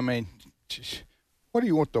Clooney. I mean, what do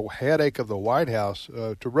you want the headache of the White House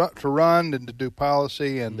to run and to do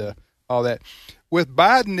policy and all that? With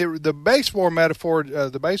Biden, the baseball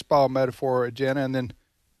metaphor, Jenna,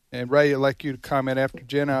 and Ray, I'd like you to comment after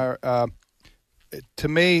Jenna. To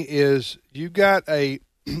me, is you got a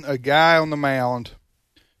guy on the mound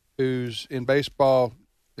who's in baseball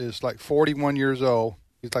is like 41 years old.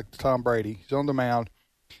 He's like Tom Brady. He's on the mound.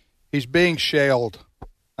 He's being shelled.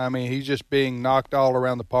 I mean, he's just being knocked all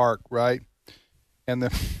around the park, right? And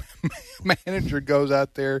the manager goes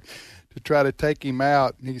out there to try to take him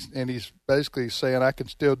out, and he's basically saying, "I can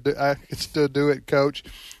still do it, coach."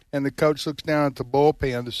 And the coach looks down at the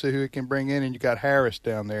bullpen to see who he can bring in, and you got Harris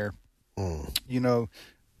down there,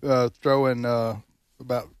 throwing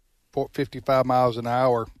about 55 miles an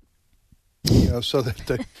hour. So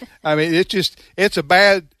that it's a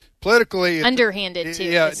bad politically underhanded too.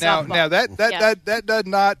 Yeah. Now that does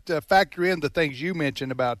not factor in the things you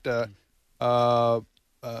mentioned about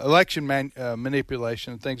election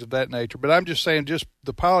manipulation and things of that nature. But I'm just saying, just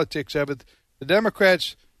the politics of it. The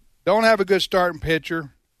Democrats don't have a good starting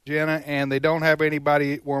pitcher, Jenna, and they don't have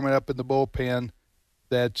anybody warming up in the bullpen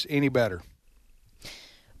that's any better.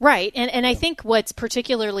 Right, and I think what's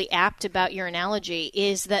particularly apt about your analogy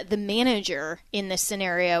is that the manager in this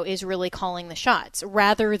scenario is really calling the shots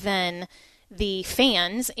rather than the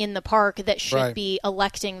fans in the park that should be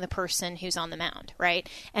electing the person who's on the mound, right?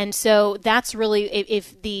 And so that's really,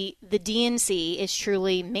 if the DNC is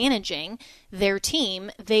truly managing their team,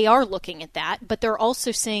 they are looking at that, but they're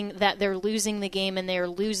also seeing that they're losing the game and they're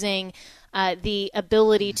losing the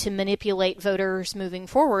ability to manipulate voters moving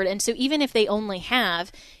forward. And so even if they only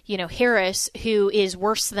have, Harris, who is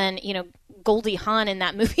worse than, Goldie Hawn in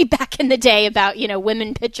that movie back in the day about,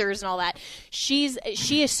 women pitchers and all that, she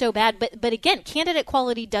is so bad. But again, candidate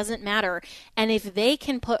quality doesn't matter. And if they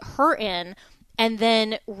can put her in and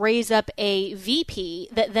then raise up a VP,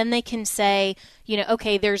 that then they can say,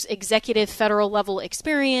 okay, there's executive federal level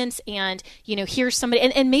experience, and here's somebody,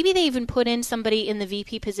 and maybe they even put in somebody in the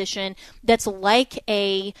VP position that's like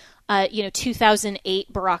a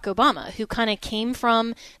 2008 Barack Obama, who kind of came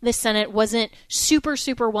from the Senate, wasn't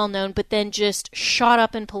super well known, but then just shot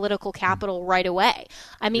up in political capital right away.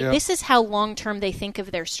 I mean, this is how long term they think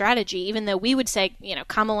of their strategy, even though we would say,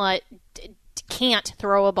 Kamala can't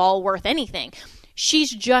throw a ball worth anything.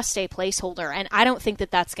 She's just a placeholder, and I don't think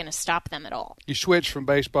that that's going to stop them at all. You switched from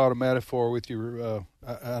baseball to metaphor with your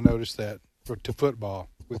I noticed that, to football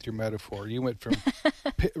with your metaphor. You went from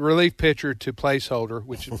relief pitcher to placeholder,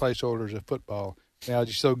 which is placeholder is a football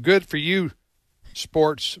analogy. So good for you,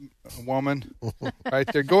 sports woman, right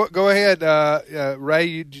there. Go ahead,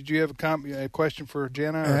 Ray. Did you have a question for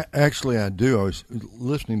Jenna? Actually, I do. I was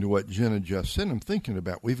listening to what Jenna just said. I'm thinking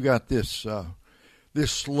about we've got this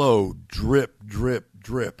slow drip,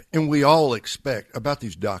 and we all expect about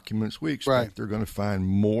these documents. We expect they're going to find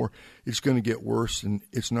more. It's going to get worse, and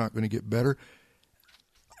it's not going to get better.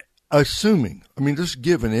 Assuming, just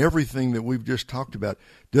given everything that we've just talked about,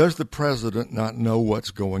 does the president not know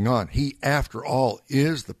what's going on? He, after all,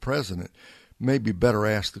 is the president. Maybe better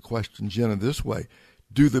ask the question, Jenna, this way.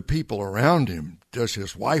 Do the people around him, does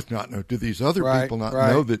his wife not know? Do these other people not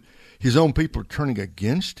know that his own people are turning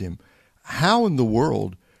against him? How in the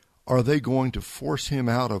world are they going to force him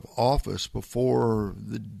out of office before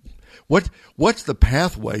what's the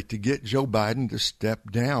pathway to get Joe Biden to step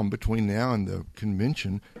down between now and the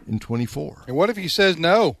convention in 24? And what if he says,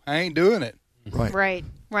 no, I ain't doing it? Right.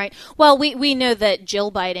 Well, we know that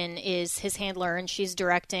Jill Biden is his handler, and she's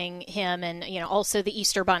directing him, and also the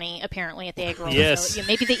Easter Bunny apparently at the egg roll. Yes. So,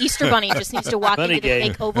 maybe the Easter Bunny just needs to walk into the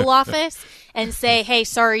fake Oval Office and say, "Hey,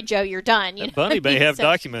 sorry, Joe, you're done." Bunny may have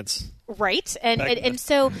documents. Right, and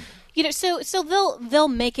so. So they'll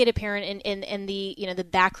make it apparent in the the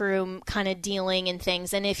backroom kind of dealing and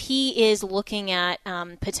things. And if he is looking at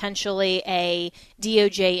potentially a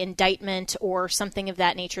DOJ indictment or something of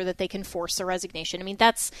that nature, that they can force a resignation.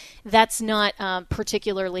 That's not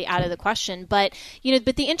particularly out of the question. But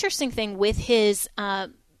but the interesting thing with his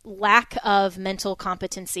lack of mental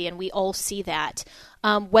competency, and we all see that.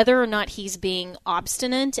 Whether or not he's being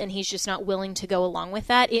obstinate and he's just not willing to go along with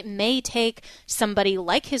that, it may take somebody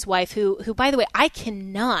like his wife, who by the way, I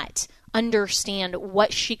cannot understand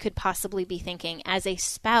what she could possibly be thinking as a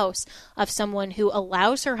spouse of someone who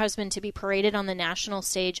allows her husband to be paraded on the national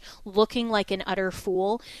stage looking like an utter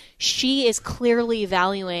fool. She is clearly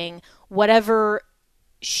valuing whatever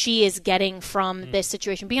she is getting from this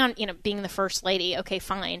situation beyond, being the first lady. Okay,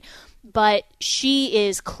 fine. But she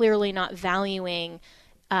is clearly not valuing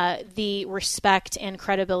the respect and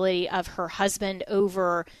credibility of her husband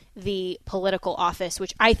over the political office,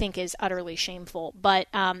 which I think is utterly shameful. But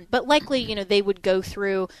likely, they would go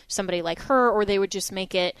through somebody like her, or they would just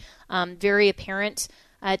make it very apparent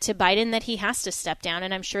to Biden that he has to step down.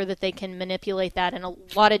 And I'm sure that they can manipulate that in a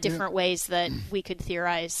lot of different ways that we could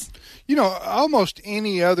theorize. Almost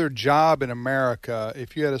any other job in America,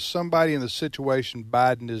 if you had somebody in the situation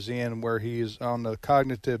Biden is in, where he is on the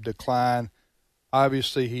cognitive decline,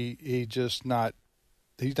 obviously he's not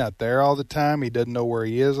there all the time. He doesn't know where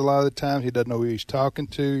he is a lot of the time. He doesn't know who he's talking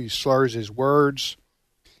to. He slurs his words.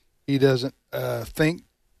 He doesn't think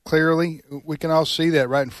clearly. We can all see that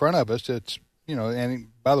right in front of us. It's, and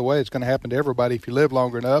by the way, it's going to happen to everybody if you live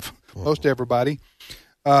longer enough, most everybody.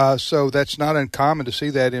 So that's not uncommon to see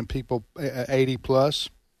that in people 80 plus.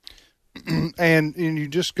 And you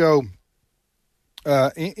just go,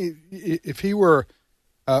 if he were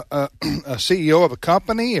a CEO of a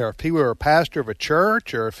company, or if he were a pastor of a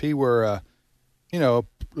church, or if he were a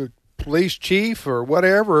police chief or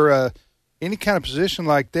whatever, any kind of position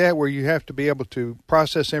like that where you have to be able to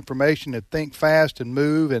process information and think fast and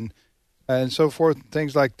move and so forth,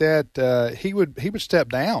 things like that, he would step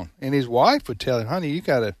down, and his wife would tell him, "Honey, you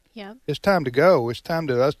gotta, it's time to go. It's time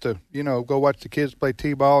to us to go watch the kids play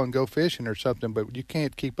t-ball and go fishing or something. But you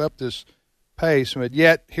can't keep up this pace." But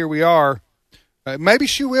yet here we are. Maybe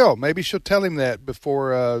she will. Maybe she'll tell him that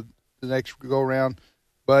before the next go around.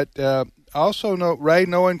 But also, Ray,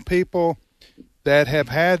 knowing people that have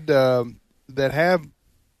had that have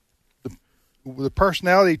the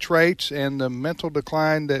personality traits and the mental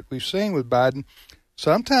decline that we've seen with Biden,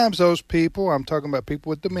 sometimes those people, I'm talking about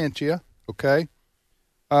people with dementia, okay?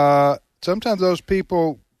 Sometimes those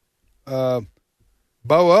people bow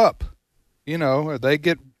up. They don't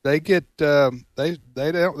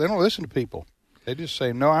listen to people. They just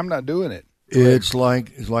say, "No, I'm not doing it." It's like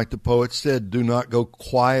the poet said, "Do not go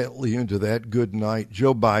quietly into that good night."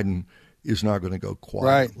 Joe Biden is not going to go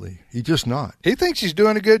quietly. Right. He's just not. He thinks he's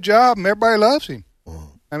doing a good job, and everybody loves him.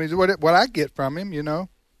 I mean, what I get from him,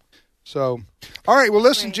 So, all right. Well,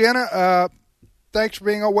 listen, Jenna, thanks for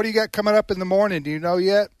being on. What do you got coming up in the morning? Do you know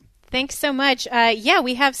yet? Thanks so much.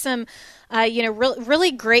 We have some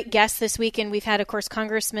really great guests this week, and we've had, of course,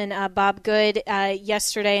 Congressman Bob Good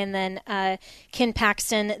yesterday, and then Ken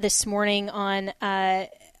Paxton this morning on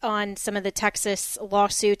some of the Texas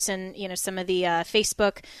lawsuits and some of the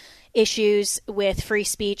Facebook issues with free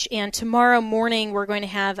speech. And tomorrow morning, we're going to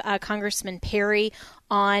have Congressman Perry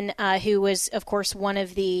on, who was, of course, one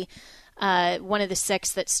of the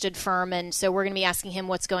six that stood firm, and so we're going to be asking him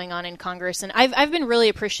what's going on in Congress. And I've been really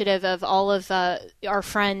appreciative of all of our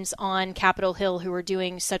friends on Capitol Hill who are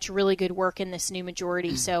doing such really good work in this new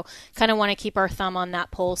majority. So kind of want to keep our thumb on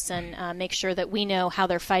that pulse and make sure that we know how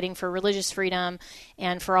they're fighting for religious freedom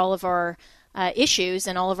and for all of our issues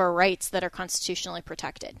and all of our rights that are constitutionally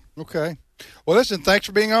protected. Okay. Well, listen, thanks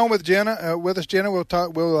for being on with Jenna. We'll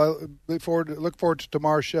talk. We'll look forward to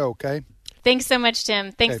tomorrow's show. Okay. Thanks so much,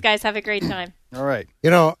 Tim. Thanks, guys. Have a great time. All right.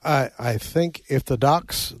 I think if the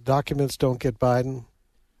documents don't get Biden,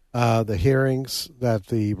 the hearings that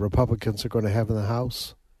the Republicans are going to have in the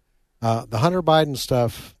House, the Hunter Biden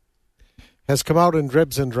stuff has come out in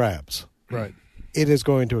dribs and drabs. Right. It is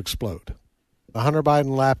going to explode. The Hunter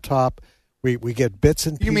Biden laptop, we get bits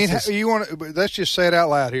and pieces. You mean let's just say it out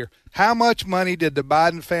loud here. How much money did the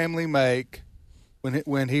Biden family make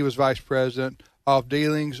when he was vice president off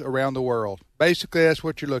dealings around the world? Basically, that's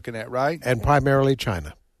what you're looking at, right? And primarily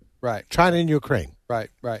China. Right. China and Ukraine. Right.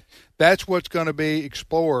 That's what's going to be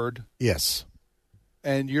explored. Yes.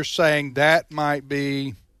 And you're saying that might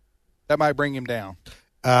bring him down.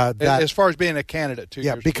 As far as being a candidate, 2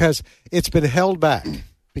 years ago. Because it's been held back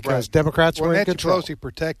because Democrats were in control. Nancy Pelosi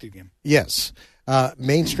protected him. Yes.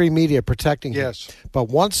 Mainstream media protecting him. Yes. But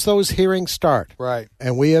once those hearings start, right,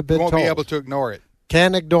 and we have been told, won't be able to ignore it.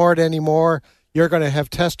 Can't ignore it anymore. You're going to have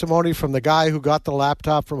testimony from the guy who got the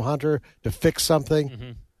laptop from Hunter to fix something.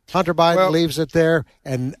 Mm-hmm. Hunter Biden leaves it there,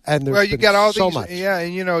 and there's you got all so these, much. Yeah,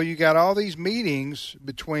 and you got all these meetings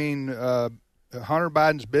between Hunter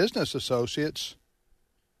Biden's business associates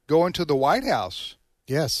going to the White House.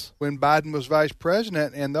 Yes, when Biden was vice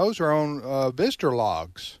president, and those are on visitor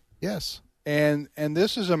logs. Yes, and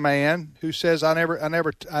this is a man who says I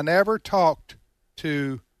never talked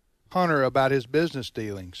to Hunter about his business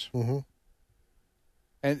dealings. Mm-hmm.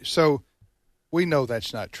 And so we know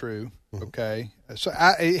that's not true. Okay, so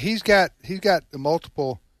he's got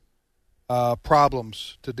multiple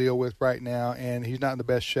problems to deal with right now, and he's not in the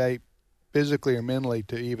best shape, physically or mentally,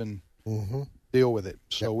 to even deal with it.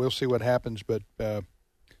 So we'll see what happens. But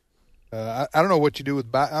I don't know what you do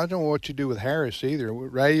with Harris either.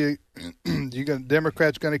 Ray,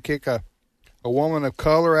 Democrats going to kick a woman of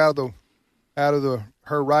color out of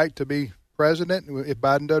her right to be president if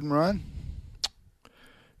Biden doesn't run?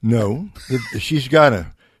 No,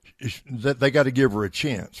 they got to give her a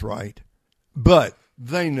chance, right? But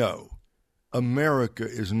they know America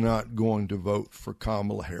is not going to vote for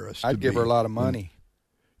Kamala Harris. I'd give her a lot of money.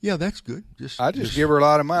 Yeah, that's good. I'd just give her a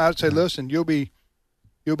lot of money. I'd say, listen, you'll be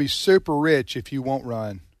super rich if you won't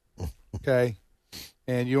run, okay?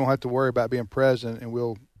 And you don't have to worry about being president, and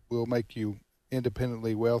we'll make you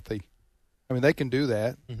independently wealthy. I mean, they can do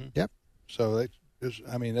that. Mm-hmm. Yep. So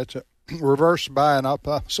that's a reverse buying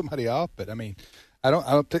somebody off. But I mean, I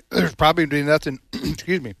don't think there's probably nothing.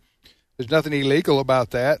 Excuse me. There's nothing illegal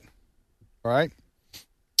about that, right?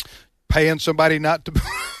 Paying somebody not to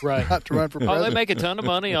run for president. Oh, they make a ton of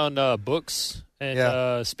money on books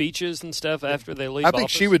and speeches and stuff after they leave. I think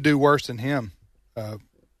office. she would do worse than him,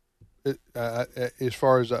 as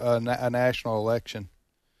far as a national election.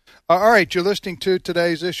 All right, you're listening to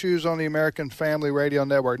Today's Issues on the American Family Radio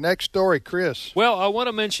Network. Next story, Chris. Well, I want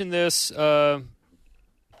to mention this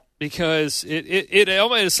because it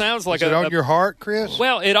almost sounds like Is it on your heart, Chris?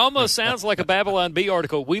 Well, it almost sounds like a Babylon Bee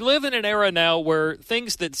article. We live in an era now where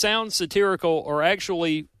things that sound satirical are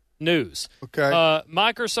actually news. Okay.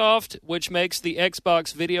 Microsoft, which makes the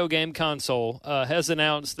Xbox video game console, has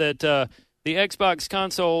announced that the Xbox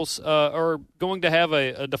consoles are going to have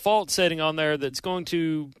a default setting on there that's going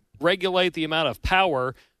to regulate the amount of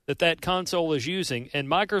power that console is using. And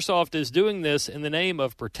Microsoft is doing this in the name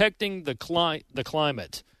of protecting the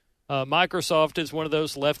climate. Microsoft is one of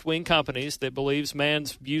those left-wing companies that believes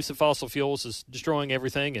man's use of fossil fuels is destroying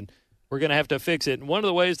everything, and we're going to have to fix it. And one of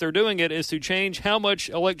the ways they're doing it is to change how much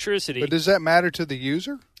electricity. But does that matter to the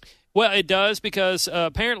user? Well, it does because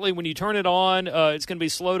apparently when you turn it on, it's going to be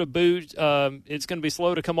slow to boot. It's going to be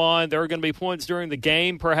slow to come on. There are going to be points during the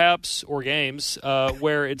game, perhaps, or games,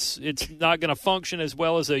 where it's not going to function as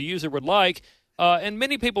well as a user would like. And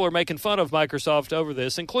many people are making fun of Microsoft over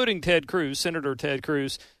this, including Ted Cruz, Senator Ted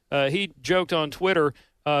Cruz. He joked on Twitter,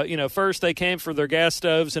 first they came for their gas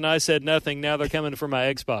stoves, and I said nothing. Now they're coming for my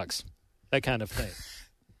Xbox. That kind of thing.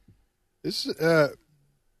 Is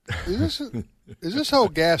this whole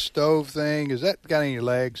gas stove thing? Has that got any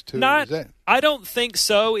legs to it? I don't think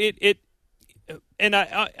so. And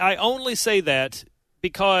I only say that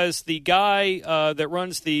because the guy that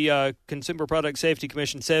runs the Consumer Product Safety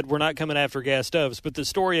Commission said we're not coming after gas stoves, but the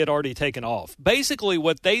story had already taken off. Basically,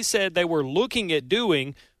 what they said they were looking at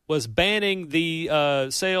doing was banning the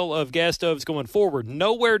sale of gas stoves going forward.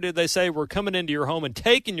 Nowhere did they say we're coming into your home and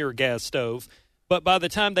taking your gas stove. But by the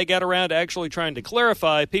time they got around to actually trying to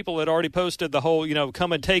clarify, people had already posted the whole,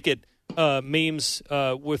 come and take it memes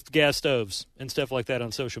with gas stoves and stuff like that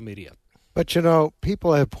on social media. But,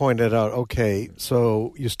 people have pointed out, okay,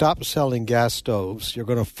 so you stop selling gas stoves. You're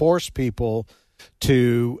going to force people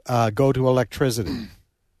to go to electricity.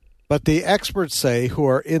 But the experts say, who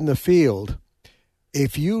are in the field,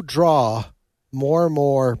 if you draw more and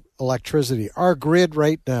more electricity, our grid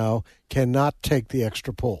right now cannot take the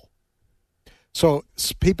extra pull. So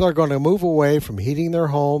people are going to move away from heating their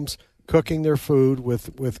homes, cooking their food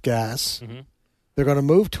with gas. Mm-hmm. They're going to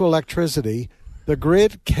move to electricity. The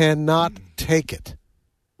grid cannot take it.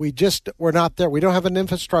 We're not there. We don't have an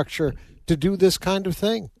infrastructure to do this kind of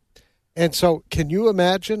thing. And so can you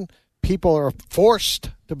imagine people are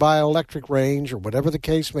forced to buy an electric range or whatever the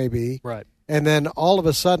case may be. Right. And then all of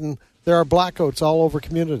a sudden there are blackouts all over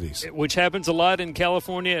communities. Which happens a lot in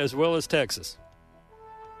California as well as Texas.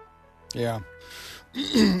 Yeah.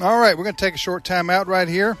 All right, we're going to take a short time out right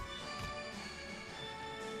here.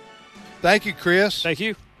 Thank you, Chris. Thank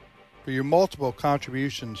you for your multiple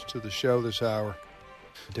contributions to the show this hour.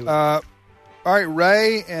 All right,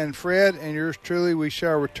 Ray and Fred and yours truly, we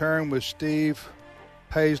shall return with Steve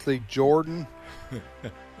Paisley Jordan,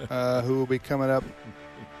 who will be coming up.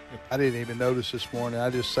 I didn't even notice this morning. I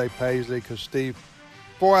just say Paisley because Steve,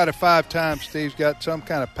 4 out of 5 times, Steve's got some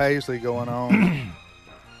kind of Paisley going on.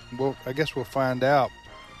 I guess we'll find out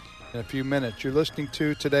in a few minutes. You're listening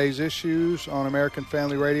to Today's Issues on American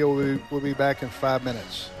Family Radio. We'll be back in 5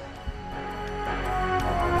 minutes.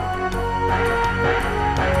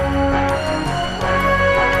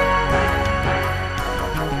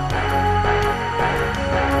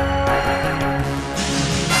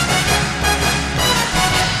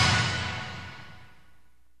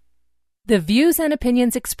 The views and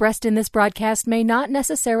opinions expressed in this broadcast may not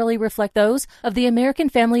necessarily reflect those of the American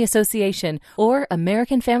Family Association or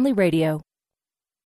American Family Radio.